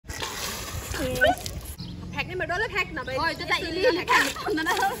फ्याक्ने म डल्लै फ्याक्न भए ओइ त्यो त इलिगल फ्याक्नु पर्दैन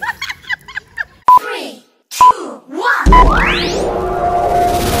 3 2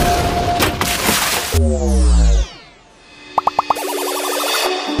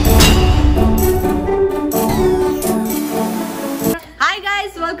 Hi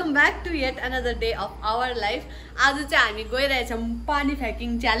guys, welcome back to yet another day of our life. आज चाहिँ हामी गइरहेछौँ पानी फ्याकिङ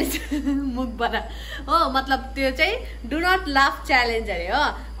च्यालेन्ज मुखबाट हो मतलब त्यो चाहिँ डु नट लाफ च्यालेन्ज अरे हो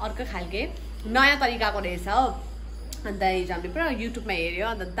अर्को खालके नयाँ तरिकाको रहेछ हो अन्त हिजो हामीले पुरा युट्युबमा हेर्यो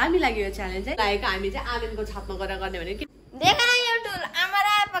अन्त दामी लाग्यो यो च्यालेन्ज चाहिँ लागेको हामी चाहिँ आँगनको छतमा गएर गर्ने भने के देखा यो टुल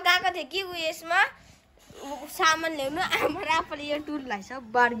आमारा आप गएको थियो कि उयसमा सामान ल्याउनु आमारा आफूले यो टुल लाइछ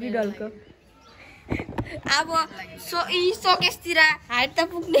बार्बी डलको अब सोकेसतिर हाइट त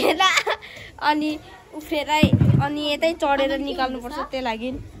पुग्दैन अनि उफ्रेरै अनि यतै चढेर निकाल्नुपर्छ त्यही लागि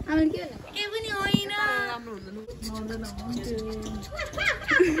के पनि होइन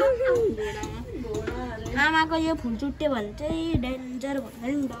आमाको यो फुल चुट्टे भने चाहिँ डेन्जर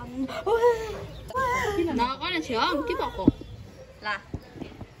नगर्ने थियो के भएको ला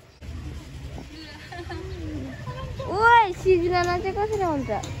ओइ सिजनमा चाहिँ कसरी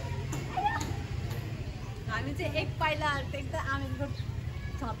हुन्छ हामी चाहिँ एक पाइला टेक्दा आँगनको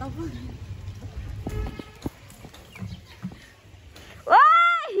छत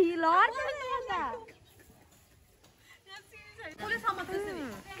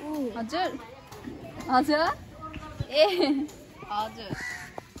हजुर हजुर ए हजुर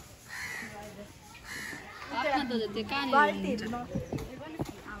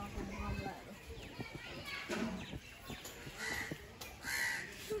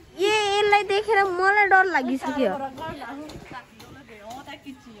यसलाई देखेर मलाई डर लागिसक्यो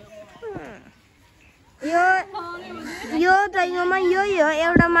यो जग्गामा यो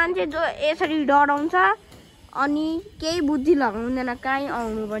एउटा मान्छे जो यसरी डराउँछ अनि केही बुद्धि लगाउँदैन कहीँ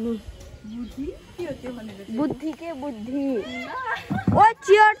आउनु पनि बुद्धि के बुद्धि ओ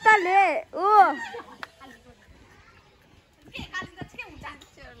चियर त ले ओ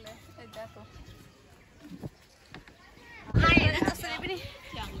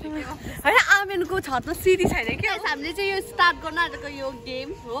होइन आँगनको छतमा सिडी छैन क्या हामीले चाहिँ यो स्टार्ट गर्न आँटेको यो गेम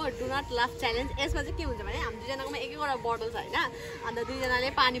हो डु नट लाफ च्यालेन्ज यसमा चाहिँ के हुन्छ भने हामी दुईजनाकोमा एक एकवटा बोतल छ होइन अन्त दुईजनाले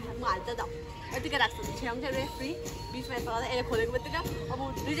पानी फुक्नु हाल्छ त यतिकै राख्छ छ्याउँछ रेफ्री बिचमा यस्तो गर्दा यसले खोलेको बित्तिकै अब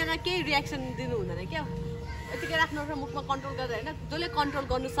दुईजना केही रियाक्सन दिनु हुँदैन क्या यतिकै राख्नुपर्छ मुखमा कन्ट्रोल गरेर होइन जसले कन्ट्रोल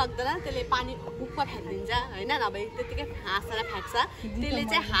गर्नु सक्दैन त्यसले पानी मुखमा फ्याँकिदिन्छ होइन नभए त्यतिकै हाँसेर फ्याँक्छ त्यसले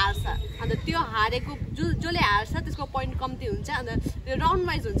चाहिँ हार्छ अन्त त्यो हारेको जसले हार्छ त्यसको पोइन्ट कम्ती हुन्छ अन्त त्यो राउन्ड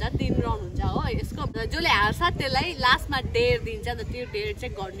वाइज हुन्छ 3 राउन्ड हुन्छ हो यसको जसले हार्छ त्यसलाई लास्टमा डेढ दिन्छ अन्त त्यो डेढ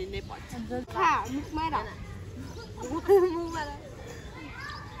चाहिँ गर्नु नै पर्छ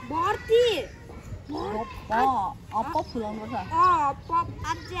भर्ती अप फुलाउनुपर्छ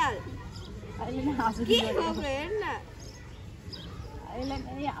अहिले नै हाँसु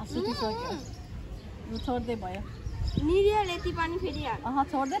छोड्दै भयो निरियल यति पानी फेरि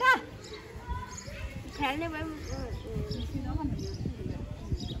छोड्दैन खेल्ने भयो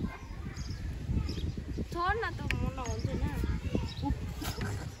छोड न त म लगाउँदैन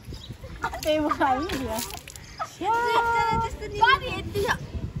त्यही भयो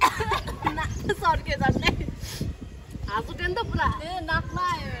सर्के झन्डै हाँस उठ्यो नि त पुरा नाकमा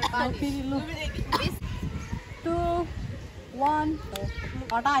आयो 2 1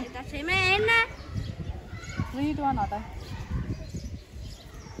 हटाए 3 2 1 हटाए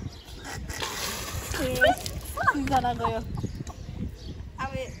सिजना गयो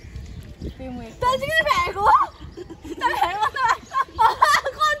अब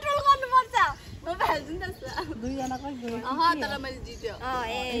दुईजनाकै गयो तर मैले जित्यो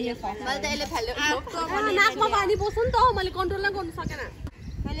मैले त यसले फाल्यो नाकमा पानी पस्छ नि त मैले कन्ट्रोल नै गर्नु सकेन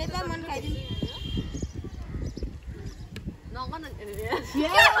मैले त मन खाइदिनु नगर्न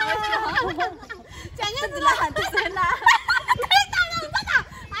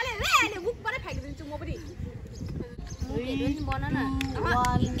मुखबाटै फ्याँकिदिन्छु म पनि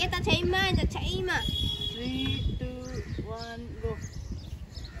बनाउन यता छैमा 3 2 1 गो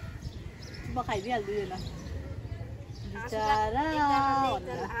म खाइदिइहाल्छु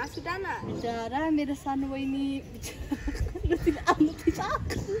बिचरा मेरो सानो बहिनी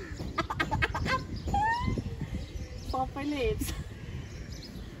सबैले हेर्छ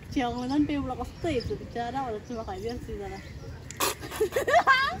छेउमा झन् टेबुल कस्तो हेर्छु बिचरा भनेर चुमा खाइदिइहाल्छु जना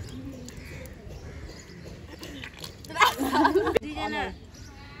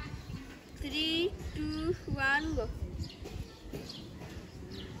 3 2 1 go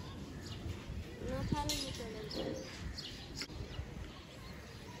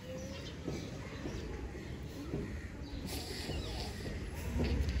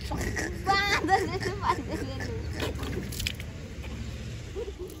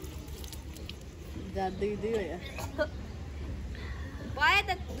जा दुई दुई भयो भयो त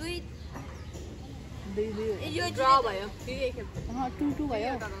दुई दुई दुई यो ड्र भयो फेरि एक खेल 2-2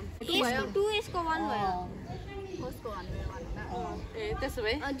 भयो 2 यसको 1 भयो कसको 1 भयो ए त्यसो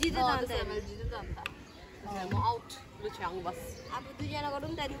भए जित्यो त अन्त जित्यो त अन्त म आउट लु छ्याङ बस अब दुईजना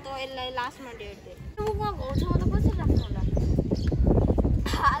गरौँ त यसलाई लास्टमा डेट्दै मुखमा घाउछौँ त कसरी राख्नु होला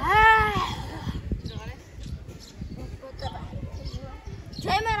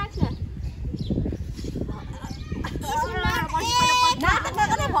छेउमा राख्न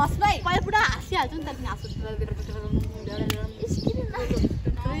पहिला पुरा हाँसिहाल्छु नि त हाँसु 3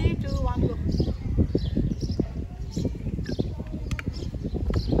 2 1 गो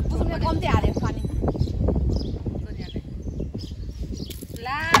उसले कम्ती हाल्यो पानी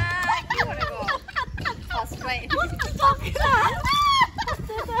ला के भनेको फर्स्ट राइट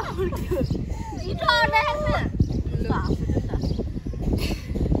इटो राख्न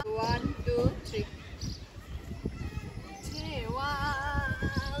 1 2 3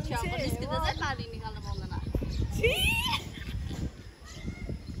 छ्याउको निस्किँदा चाहिँ पानी निकाल्न पाउँदैन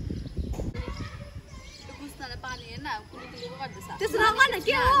त्यो गुस्ताले पानी हेर्न कुलुकुलु गर्दैछ त्यसो नगर्न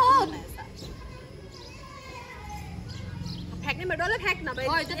के हो फ्याक्ने भयो डल्लै फ्याक्न भयो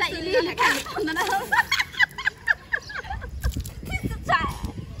त्यो त इली फ्याक्नु पाउँदैन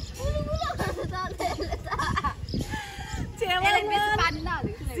पानी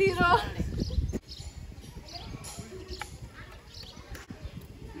नहालेको 0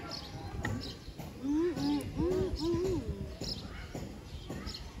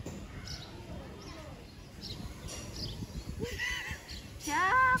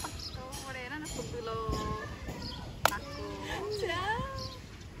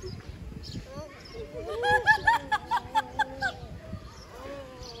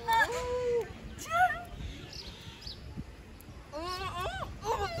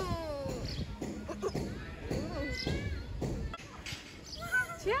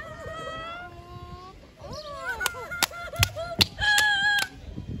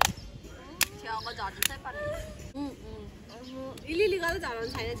 इलिली गर्दा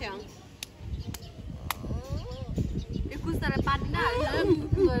झराउनु छैन छ्याङ यो कुस्तालाई पानी नहालेर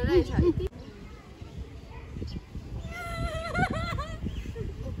गरेर छ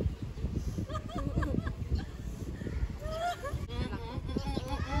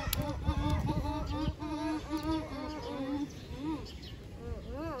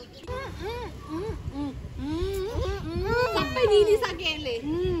सबै निलिसके यसले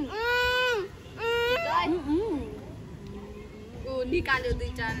निकाल्यो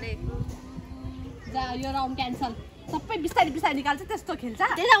 2-4ले जा यो राउन्ड क्यान्सल सबै बिस्तारै बिस्तारै निकाल्छ त्यस्तो खेल्छ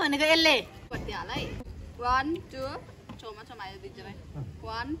त्यही भनेको यसले कति हाल है 1 2 छौमा आयो दुईजना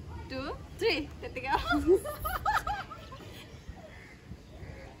 1 2 3 त्यतिकै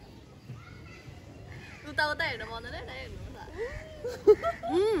उता उता हेर्नु पाउँदैन हेर्नु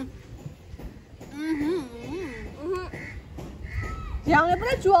झ्याउले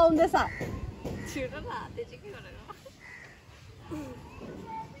पुरै चुहाउँदैछ छिटो न त्यो चाहिँ के गरेको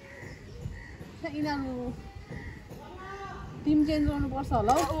यिनीहरू टिम चेन्ज गर्नुपर्छ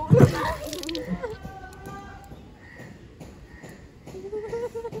होला हौ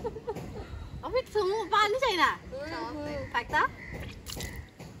अब पानी छैन फ्याक्छ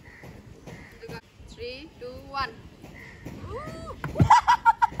 3 2 1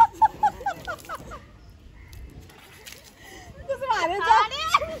 कसो हाल्यो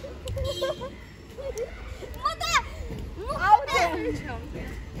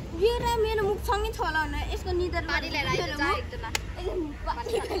यो र मेरो मुख सँगै छ होला भने यसको निदर पानी ल्याएर आइदिन्छ एकजना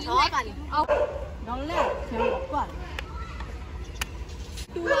छ पानी आउ डल्ले छेउ भक्क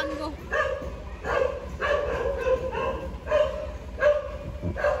 2 1 गो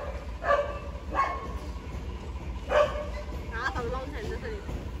हातहरु लाउनु छैन त्यसरी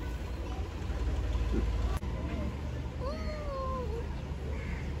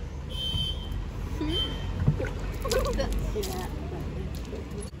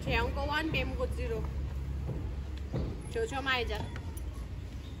छेउको 1 पेमको 0 छेउछेउमा आइज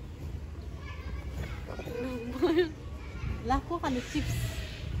लाखो खाने चिप्स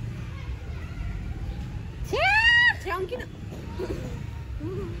छेउ किन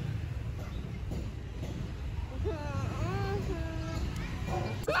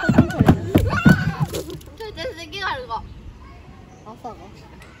त्यसले के गरेको हँसाको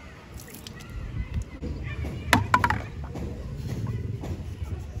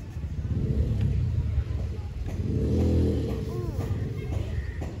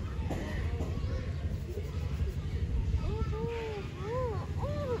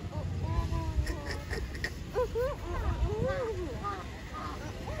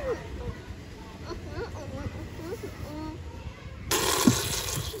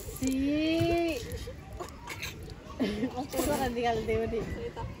निकाल्दियो नि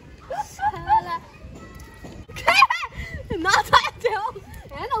नचाइदेऊ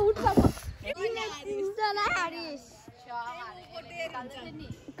हेर्न उठ्छ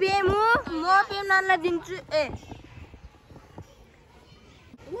पेमु म पेमनालाई दिन्छु ए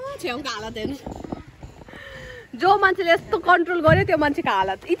छेउको हालत हेर्नु जो मान्छेले यस्तो कन्ट्रोल गर्यो त्यो मान्छेको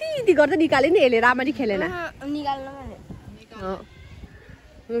हालत यति यति गर्दै निकाल्यो नि यसले राम्ररी खेलेन निकाल्न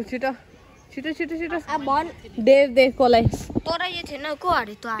छिटो छिटो छिटो छिटो भन दे कोलाई तोरा यो थिएन को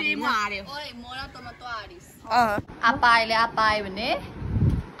हार्यो त हार्यो आपा अहिले आपा आयो भने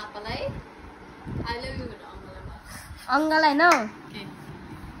आपालाई आई लभ यु अङ्गलाई न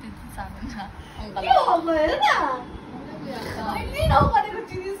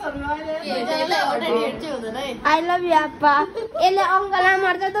आई लभ यु आप्पा यसले अङ्गलाई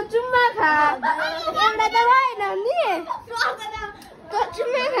मर्दा त चुम्मा खा एउटा त भएन नि त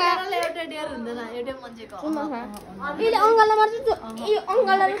चुम्मा खा एउटा डेयर हुँदैन एउटै मान्छेको चुम्मा खा यसले अङ्गलाई मर्दा त यो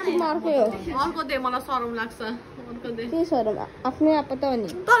अङ्गलाई चुम्मा अर्कै हो अर्को दे मलाई शरम लाग्छ अर्को दे के शरम आफ्नै आप्पा त हो नि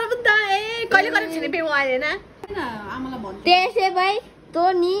तर पनि त ए कहिले गरेको छैन पेमा आएन आमालाई भन्नु त्यसै भाइ तँ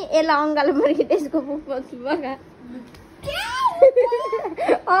नि यसलाई अङ्गलाई मर्की त्यसको पुप्पा चुम्मा खा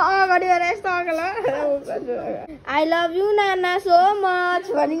अगाडि गएर यस्तो अङ्गलाई I love you Nana so much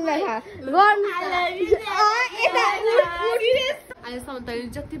भनिङ खा अहिलेसम्म तैँले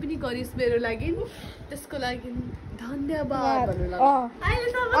जति पनि गरिस् मेरो लागि त्यसको लागि धन्यवाद भन्नु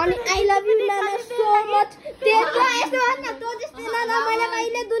अनि I love you Nana so much त्यस्तो यस्तो भन्न तँ जस्तो नाना मैले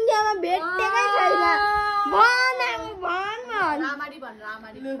कहिले दुनियाँमा भेटेकै छैन भन रामाडी भन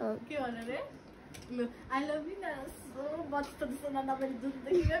रामाडी के भन्नु रे I love you Nana so much त्यस्तो नाना मैले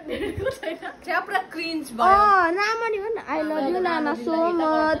जिन्दगीमा भेटेको छैन पुरा क्रिन्ज भयो रामरी भन I love you Nana so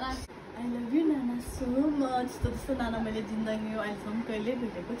much I love you Nana so much. त्यस्तो नाना मैले जिन्दगीमा अहिलेसम्म कहिले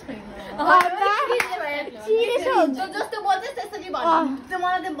भेटेको छैन सिरियस हो जस्तो बोल्छस् त्यसरी भन्नु त्यो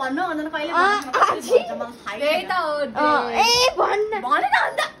मलाई त भन्नु भन्दैन कहिले त्यही त हो ए भन्न भने न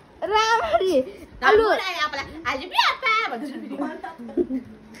अन्त रामरी आलु आपालाई आज पनि आपा भन्छु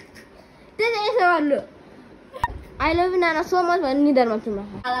त्यसै यसो भन्नु I love you Nana so much भन्नु निधारमा चुम्मा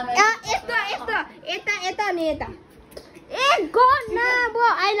यस्तो यस्तो यता यता नि यता ए गन न बो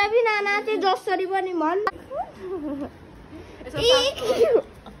आई लभ यु नाना चाहिँ जसरी पनि भन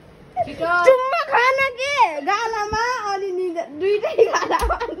चुम्मा खान के गालामा अनि दुईटै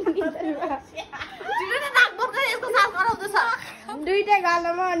गालामा दुईटै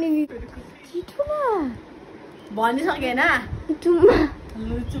गालामा अनि भनिसकेन चुम्मा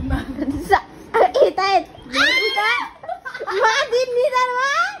चुम्मा यता माथि निधारमा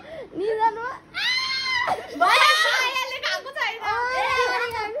निधारमा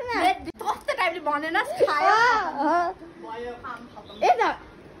कस्तो टाइपले भनेन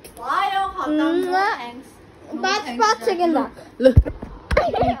पाँच सेकेन्ड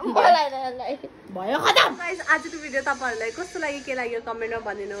भयो खतम आजको भिडियो तपाईँहरूलाई कस्तो लाग्यो के लाग्यो कमेन्टमा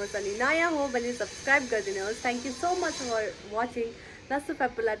भनिदिनुहोस् अनि नयाँ हो भने सब्सक्राइब गरिदिनुहोस् thank you so much for watching नसु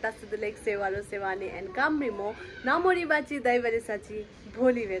पेपुला टसु दुलेक सेवारो Sewani and कामरिमो नमोरी बाची दैवरी साची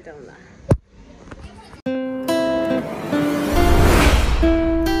भोलि भेटौँला